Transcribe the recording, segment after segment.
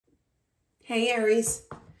Hey Aries,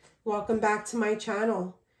 welcome back to my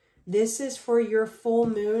channel. This is for your full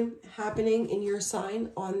moon happening in your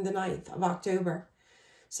sign on the 9th of October.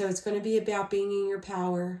 So it's going to be about being in your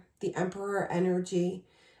power, the Emperor energy,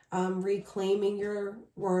 reclaiming your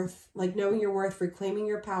worth, like knowing your worth, reclaiming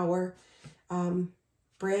your power,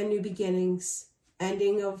 brand new beginnings,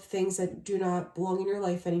 ending of things that do not belong in your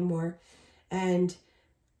life anymore. And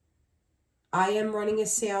I am running a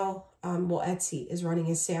sale, Etsy is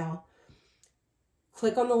running a sale.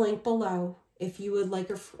 Click on the link below if you would like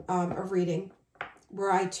a reading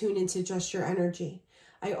where I tune into just your energy.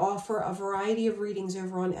 I offer a variety of readings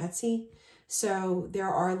over on Etsy. So there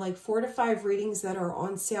are like 4 to 5 readings that are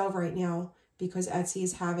on sale right now because Etsy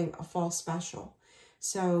is having a fall special.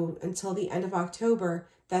 So until the end of October,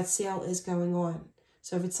 that sale is going on.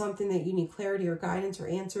 So if it's something that you need clarity or guidance or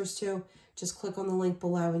answers to, just click on the link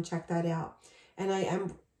below and check that out. And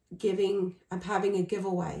I'm having a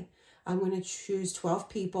giveaway. I'm going to choose 12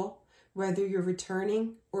 people, whether you're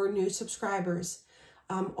returning or new subscribers.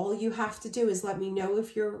 All you have to do is let me know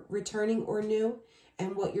if you're returning or new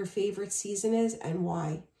and what your favorite season is and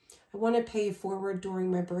why. I want to pay it forward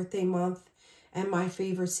during my birthday month and my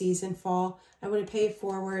favorite season, fall. I want to pay it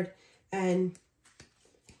forward and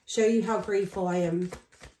show you how grateful I am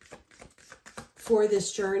for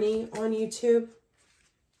this journey on YouTube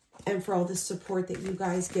and for all the support that you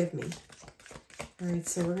guys give me. All right,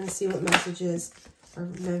 so we're going to see what messages are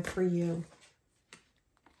meant for you.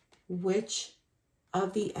 Which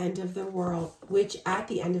at the end of the world,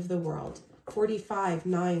 45,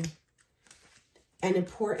 9. An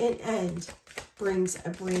important end brings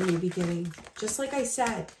a brand new beginning. Just like I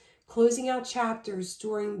said, closing out chapters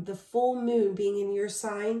during the full moon being in your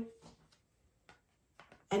sign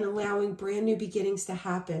and allowing brand new beginnings to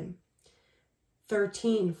happen.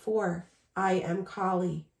 13, 4. I am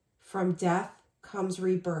Kali. From death comes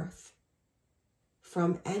rebirth.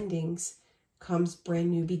 From endings comes brand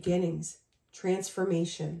new beginnings,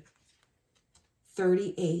 transformation.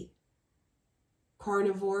 38.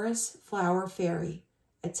 Carnivorous flower fairy,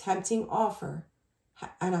 a tempting offer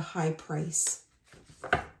at a high price.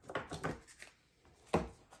 All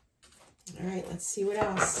right, let's see what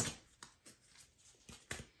else.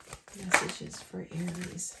 Messages for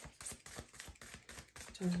Aries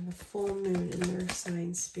during the full moon in their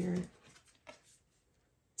sign, spirit.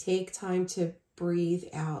 Take time to breathe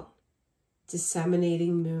out.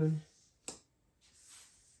 Disseminating moon.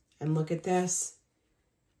 And look at this.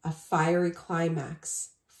 A fiery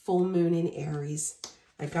climax. Full moon in Aries.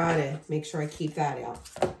 I gotta make sure I keep that out.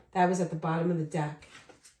 That was at the bottom of the deck.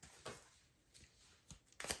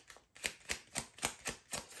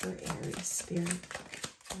 For Aries spirit.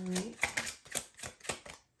 All right.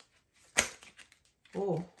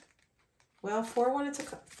 Oh. Well,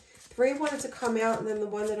 3 wanted to come out, and then the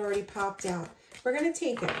one that already popped out. We're going to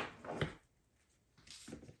take it.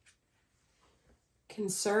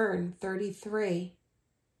 Concern, 33.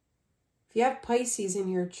 If you have Pisces in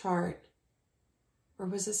your chart, or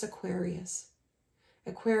was this Aquarius?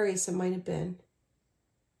 Aquarius, it might have been.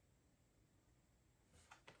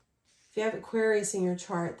 If you have Aquarius in your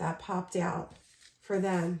chart, that popped out for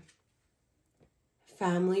them.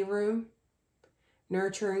 Family room.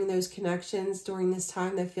 Nurturing those connections during this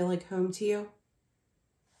time that feel like home to you.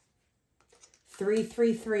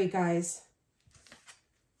 333, guys.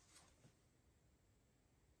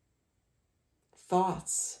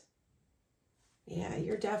 Thoughts. Yeah,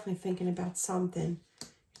 you're definitely thinking about something.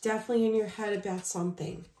 You're definitely in your head about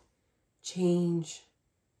something. Change.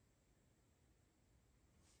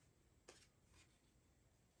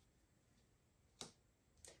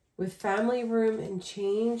 With family room and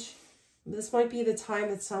change, this might be the time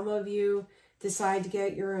that some of you decide to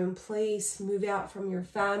get your own place, move out from your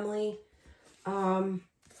family,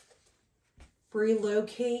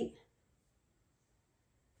 relocate.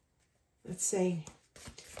 Let's say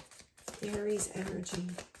Aries energy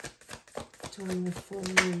during the full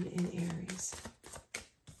moon in Aries.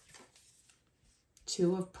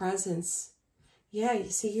 2 of Presents. Yeah,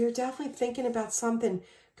 you see, you're definitely thinking about something,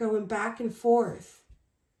 going back and forth.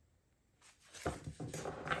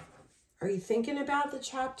 Are you thinking about the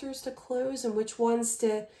chapters to close and which ones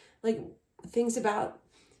to, like, things about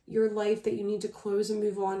your life that you need to close and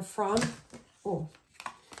move on from? Oh,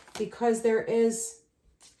 because there is,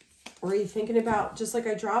 or are you thinking about, just like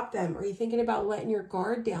I dropped them, are you thinking about letting your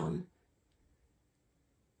guard down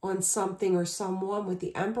on something or someone with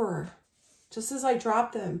the Emperor? Just as I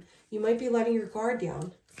dropped them, you might be letting your guard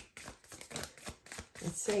down.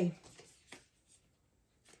 Let's see.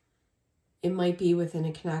 It might be within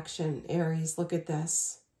a connection, Aries. Look at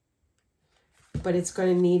this. But it's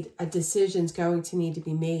going to need, a decision's going to need to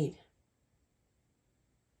be made.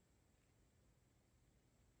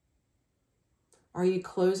 Are you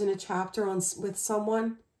closing a chapter with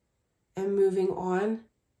someone and moving on?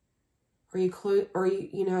 Are you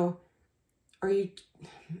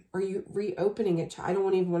reopening it? I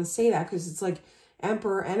don't even want to say that because it's like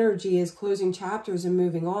Emperor energy is closing chapters and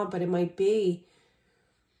moving on, but it might be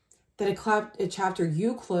that a chapter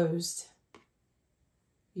you closed,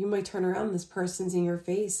 you might turn around, this person's in your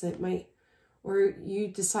face. It might, or you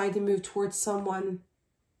decide to move towards someone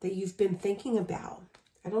that you've been thinking about.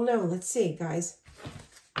 I don't know. Let's see, guys.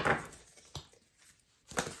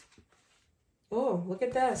 Oh, look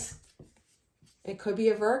at this. It could be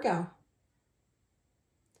a Virgo.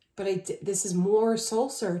 But this is more soul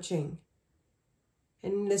searching.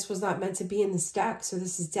 And this was not meant to be in this deck. So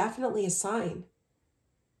this is definitely a sign.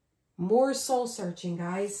 More soul searching,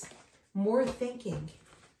 guys. More thinking.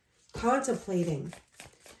 Contemplating.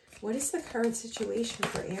 What is the current situation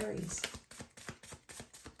for Aries?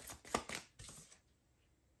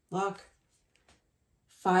 Look.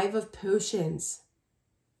 5 of Potions.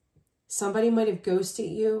 Somebody might have ghosted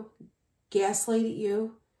you, gaslighted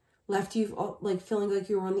you, left you like feeling like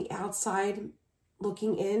you were on the outside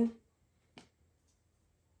looking in.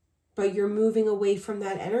 But you're moving away from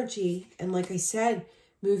that energy. And like I said,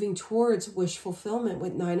 moving towards wish fulfillment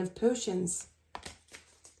with 9 of Potions.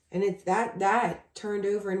 And it's that turned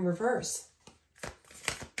over in reverse. All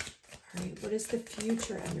right, what is the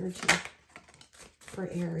future energy for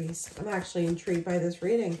Aries? I'm actually intrigued by this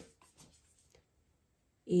reading.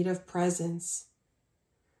 8 of Presents.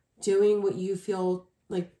 Doing what you feel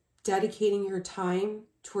like, dedicating your time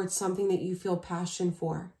towards something that you feel passion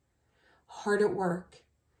for. Hard at work.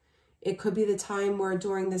 It could be the time where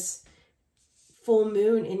during this full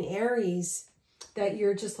moon in Aries that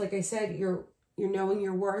you're just, like I said, you're knowing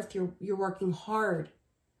your worth. You're working hard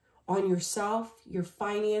on yourself, your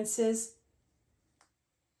finances.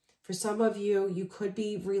 For some of you, you could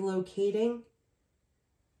be relocating,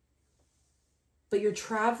 but you're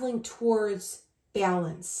traveling towards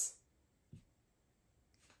balance.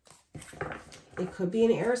 It could be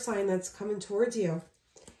an air sign that's coming towards you.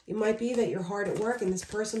 It might be that you're hard at work and this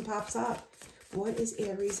person pops up. What is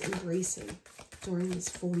Aries embracing during this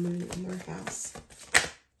full moon in their house?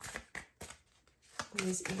 What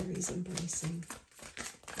is Aries embracing?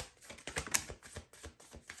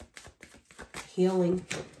 Healing.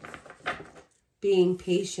 Being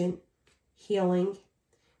patient. Healing.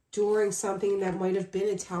 During something that might have been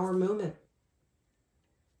a tower moment.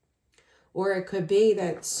 Or it could be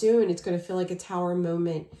that soon it's going to feel like a tower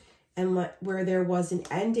moment, and where there was an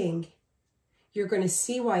ending, you're going to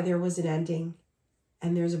see why there was an ending,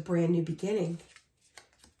 and there's a brand new beginning.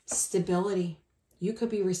 Stability. You could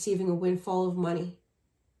be receiving a windfall of money,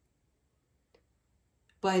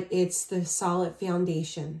 but it's the solid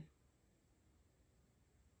foundation.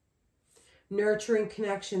 Nurturing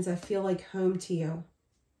connections that feel like home to you.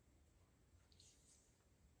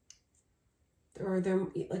 Or there,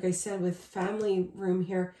 like I said, with family room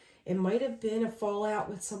here, it might have been a fallout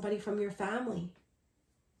with somebody from your family.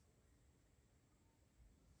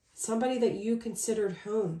 Somebody that you considered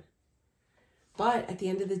home. But at the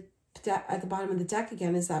end of the at the bottom of the deck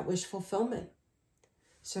again is that wish fulfillment.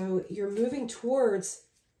 So you're moving towards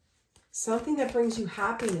something that brings you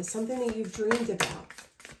happiness, something that you've dreamed about.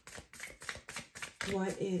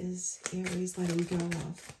 What is Aries letting go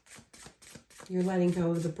of? You're letting go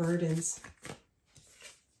of the burdens.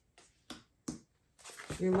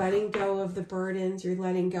 You're letting go of the burdens. You're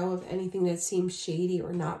letting go of anything that seems shady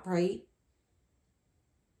or not right.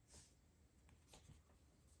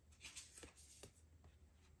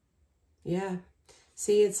 Yeah.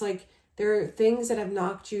 See, it's like there are things that have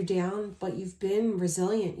knocked you down, but you've been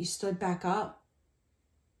resilient. You stood back up.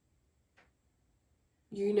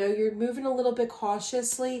 You know, you're moving a little bit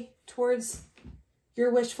cautiously towards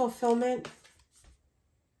your wish fulfillment.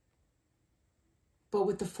 But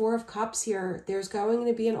with the 4 of Cups here, there's going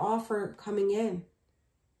to be an offer coming in.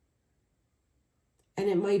 And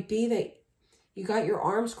it might be that you got your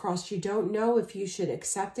arms crossed. You don't know if you should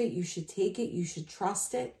accept it, you should take it, you should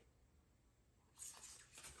trust it.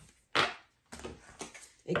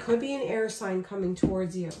 It could be an air sign coming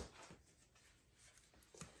towards you.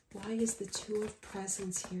 Why is the 2 of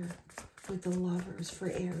Presents here with the Lovers for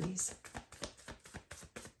Aries?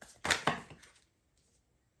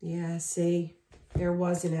 Yeah, see, there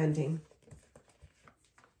was an ending.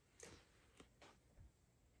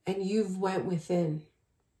 And you've went within.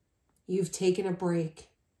 You've taken a break.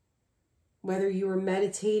 Whether you were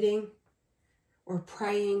meditating or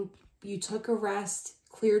praying, you took a rest,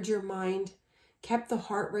 cleared your mind, kept the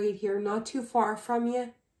heart rate here not too far from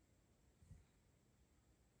you.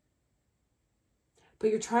 But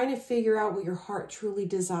you're trying to figure out what your heart truly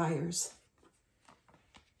desires.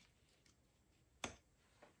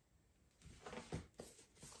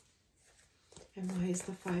 is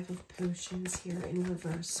the Five of Potions here in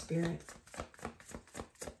reverse, Spirit?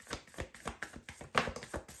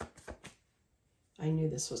 I knew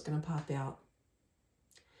this was going to pop out.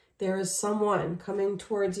 There is someone coming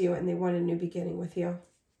towards you and they want a new beginning with you.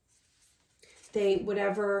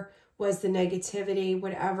 Whatever was the negativity,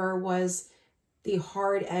 whatever was the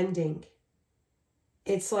hard ending,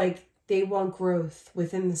 it's like they want growth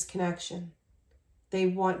within this connection. They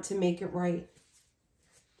want to make it right.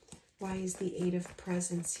 Why is the Eight of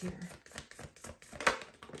Presents here?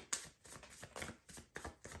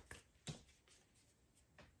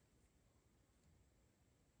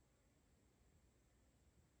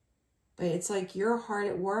 But it's like you're hard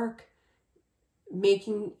at work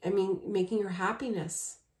making your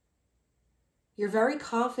happiness. You're very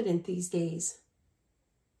confident these days.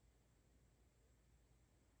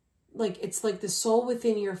 Like, it's like the soul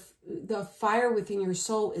within the fire within your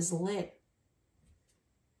soul is lit.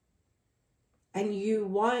 And you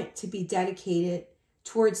want to be dedicated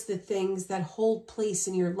towards the things that hold place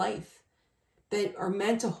in your life, that are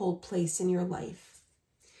meant to hold place in your life.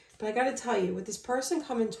 But I got to tell you, with this person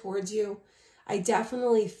coming towards you, I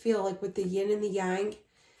definitely feel like with the yin and the yang,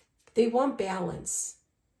 they want balance.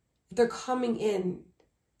 They're coming in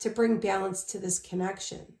to bring balance to this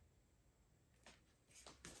connection.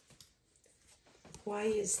 Why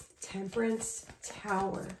is Temperance,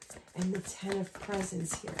 Tower, and the Ten of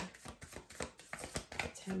Presents here?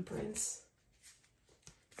 Temperance,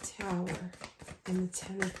 Tower, and the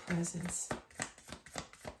Ten of Presents.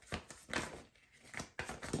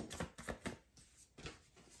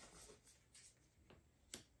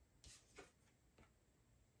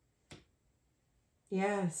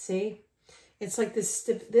 Yeah, see? It's like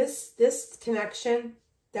this connection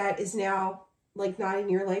that is now like not in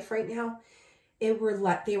your life right now. They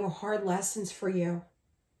were hard lessons for you.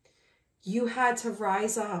 You had to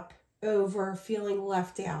rise up over feeling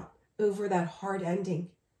left out, over that hard ending.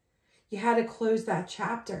 You had to close that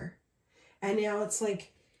chapter. And now it's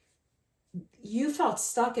like you felt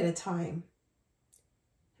stuck at a time,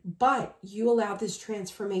 but you allowed this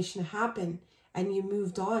transformation to happen and you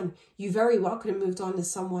moved on. You very well could have moved on to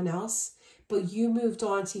someone else, but you moved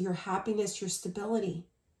on to your happiness, your stability.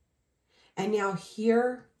 And now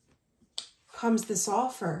here comes this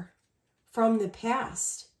offer from the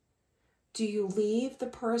past. Do you leave the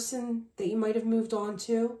person that you might have moved on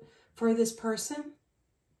to for this person?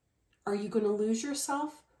 Are you going to lose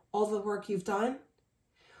yourself, all the work you've done?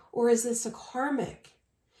 Or is this a karmic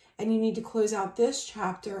and you need to close out this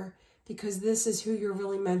chapter because this is who you're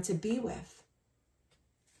really meant to be with?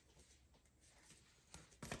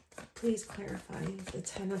 Please clarify the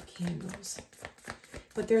Ten of Candles.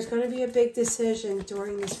 But there's going to be a big decision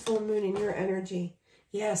during this full moon in your energy.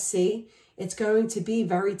 Yeah, see? It's going to be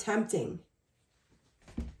very tempting.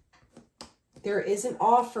 There is an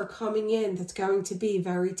offer coming in that's going to be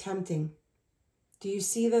very tempting. Do you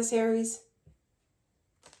see this, Aries?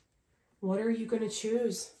 What are you going to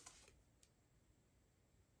choose?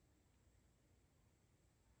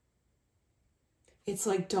 It's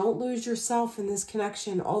like, don't lose yourself in this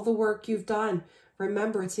connection. All the work you've done.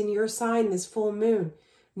 Remember, it's in your sign, this full moon.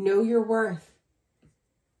 Know your worth.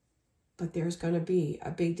 But there's going to be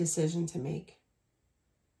a big decision to make.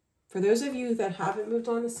 For those of you that haven't moved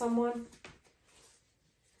on to someone,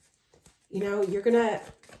 you know, you're going to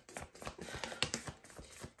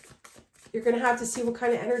have to see what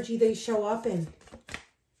kind of energy they show up in.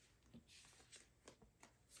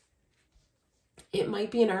 It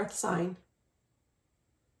might be an earth sign.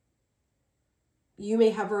 You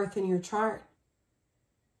may have earth in your chart.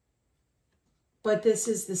 But this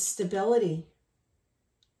is the stability.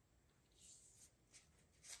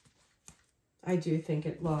 I do think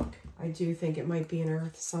it might be an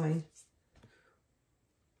earth sign.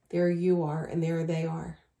 There you are, and there they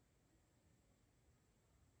are.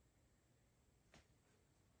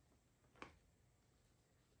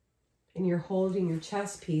 And you're holding your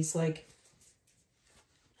chess piece like,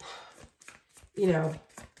 you know.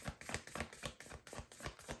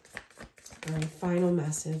 All right, final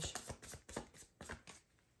message.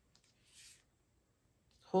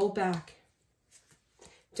 Hold back.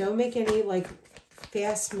 Don't make any like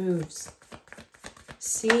fast moves.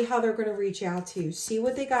 See how they're going to reach out to you. See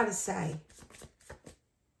what they got to say.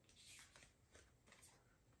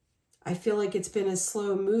 I feel like it's been a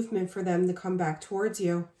slow movement for them to come back towards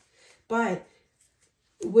you. But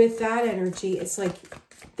with that energy, it's like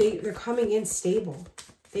they're coming in stable.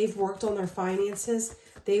 They've worked on their finances.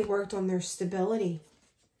 They worked on their stability.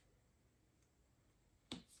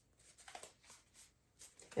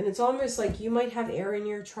 And it's almost like you might have air in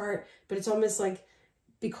your chart, but it's almost like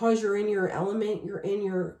because you're in your element, you're in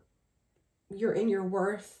your you're in your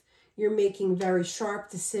worth. You're making very sharp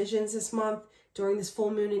decisions this month during this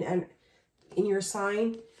full moon and in your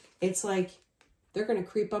sign. It's like they're going to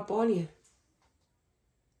creep up on you.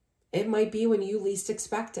 It might be when you least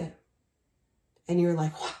expect it. And you're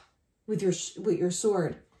like, with your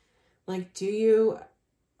sword. Like, are you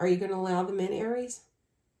going to allow them in, Aries?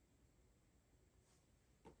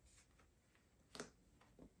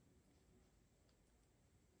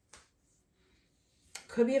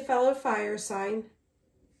 Could be a fellow fire sign.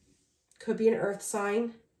 Could be an earth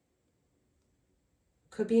sign.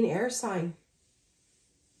 Could be an air sign.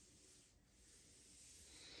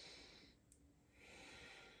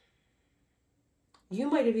 You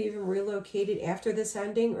might have even relocated after this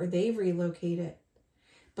ending, or they've relocated.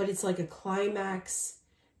 But it's like a climax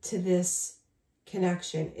to this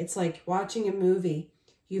connection. It's like watching a movie.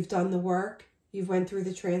 You've done the work. You've went through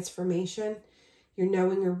the transformation. You're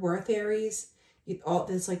knowing your worth, Aries.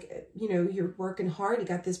 You're working hard. You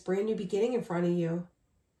got this brand new beginning in front of you.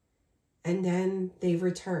 And then they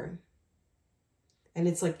return. And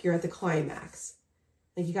it's like you're at the climax.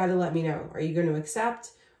 Like, you got to let me know. Are you going to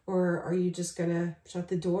accept? Or are you just going to shut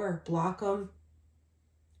the door, block them?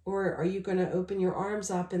 Or are you going to open your arms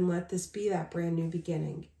up and let this be that brand new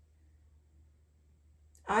beginning?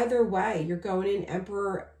 Either way, you're going in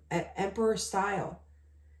emperor style,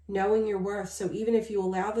 knowing your worth. So even if you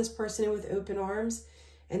allow this person in with open arms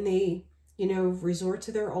and they, resort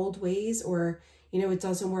to their old ways, or, it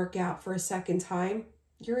doesn't work out for a second time,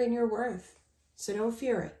 you're in your worth. So don't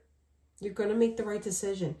fear it. You're going to make the right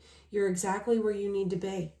decision. You're exactly where you need to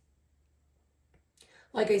be.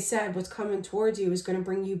 Like I said, what's coming towards you is going to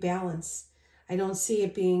bring you balance. I don't see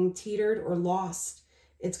it being teetered or lost.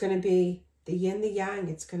 It's going to be the yin, the yang.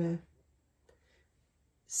 It's going to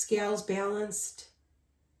scales balanced,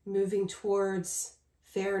 moving towards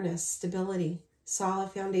fairness, stability,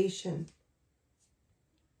 solid foundation.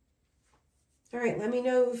 All right, let me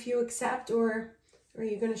know if you accept, or are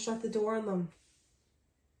you going to shut the door on them?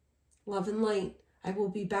 Love and light. I will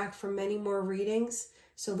be back for many more readings.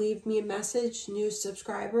 So leave me a message, new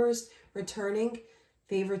subscribers, returning,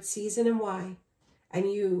 favorite season and why. And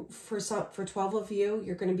for 12 of you,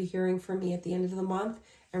 you're going to be hearing from me at the end of the month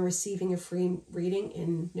and receiving a free reading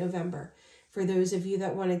in November. For those of you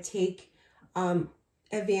that want to take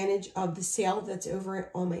advantage of the sale that's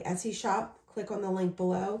over on my Etsy shop, click on the link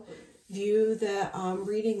below. View the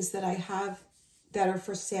readings that I have that are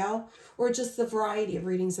for sale, or just the variety of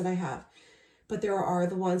readings that I have. But there are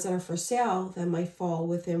the ones that are for sale that might fall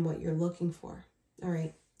within what you're looking for. All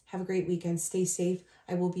right. Have a great weekend. Stay safe.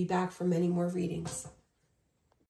 I will be back for many more readings.